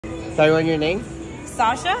Tell everyone your name.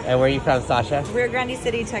 Sasha. And where are you from, Sasha? Rio Grande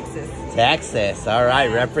City, Texas. Texas. All right,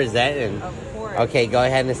 representing. Of course. Okay, go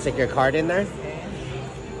ahead and stick your card in there. Okay.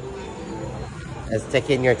 Let's stick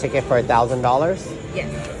in your ticket for $1,000.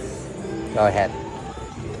 Yes. Go ahead.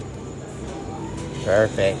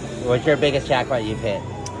 Perfect. What's your biggest jackpot you've hit?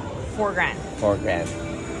 $4 grand. $4 grand.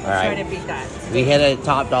 All Try right. to beat that. We hit a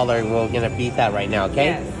top dollar and we're gonna beat that right now, okay?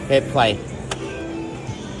 Yes. Hit play.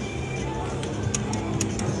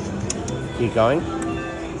 Keep going.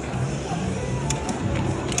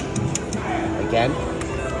 Again.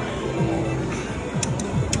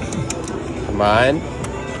 Come on.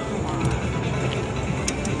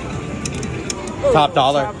 Ooh, Top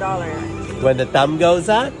dollar. Top dollar. When the thumb goes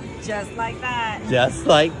up, Just like that. just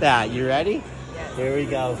like that. You ready? Yes. Here we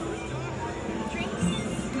go. Drinks.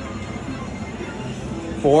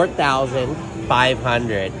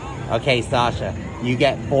 4,500. Okay, Sasha, you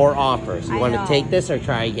get 4 offers. You I want to know. take this or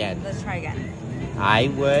try again? Let's try again. I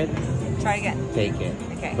would Try again. take it.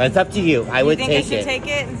 Okay. But it's up to you. I would you take think I should it. take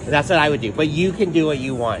it? That's what I would do. But you can do what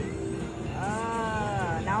you want.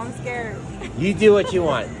 Now I'm scared. You do what you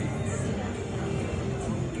want.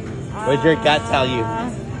 What does your gut tell you? I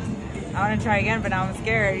want to try again, but now I'm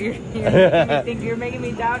scared. You think you're making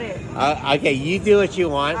me doubt it. Okay, you do what you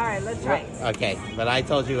want. All right, let's try. Okay, but I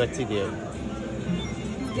told you what to do.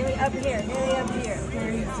 Give me up here. Give me up here.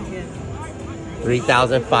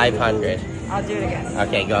 3,500. I'll do it again.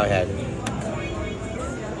 Okay, go ahead.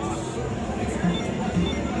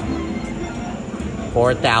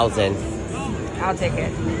 $4,000. I'll take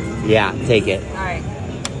it. Yeah, take it. All right.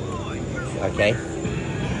 Okay.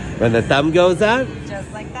 When the thumb goes up,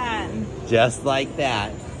 Just like that. just like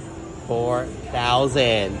that.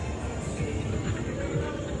 4,000.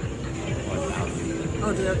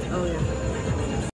 Oh, yeah.